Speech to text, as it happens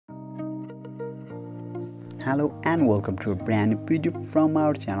Hello and welcome to a brand new video from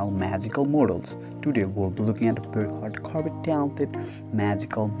our channel Magical Models. Today we'll be looking at a very hardcore talented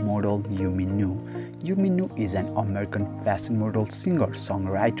magical model Yumi. Yumi is an American fashion model, singer,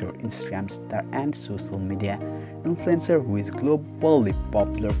 songwriter, Instagram star and social media influencer who is globally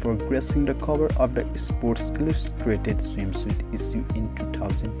popular for gracing the cover of the Sports Illustrated swimsuit issue in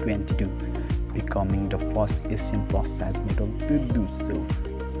 2022, becoming the first Asian plus-size model to do so.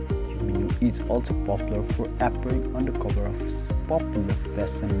 Yumi is also popular for appearing on the cover of popular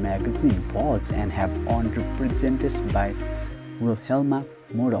fashion magazine Vogue and have earned representation by Wilhelmina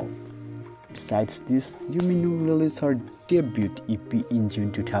model. Besides this, Yumi released her debut EP in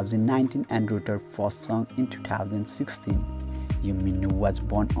June 2019 and wrote her first song in 2016. Yumi was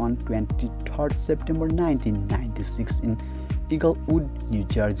born on 23rd September 1996 in Eaglewood, New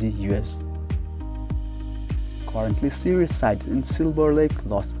Jersey, US. Currently, she resides in Silver Lake,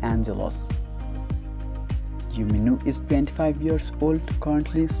 Los Angeles. Yumi is 25 years old.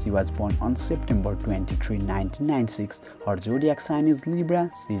 Currently, she was born on September 23, 1996. Her zodiac sign is Libra.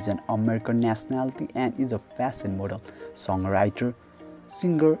 She is an American nationality and is a fashion model, songwriter,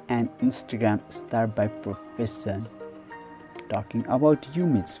 singer, and Instagram star by profession. Talking about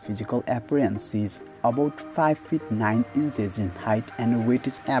Yumi's physical appearance, she is about 5 feet 9 inches in height and her weight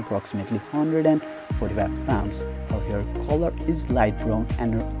is approximately 145 pounds. Her hair color is light brown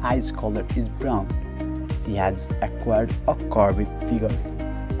and her eyes color is brown. She has acquired a curvy figure.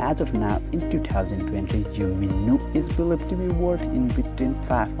 As of now, in 2020, Yumi is believed to be worth in between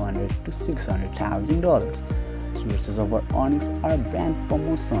 $500,000 to $600,000. Sources of her earnings are brand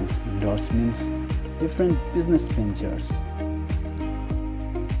promotions, endorsements, different business ventures.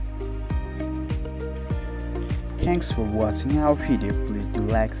 Thanks for watching our video. Please do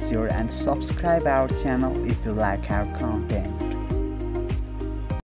like, share and subscribe our channel if you like our content.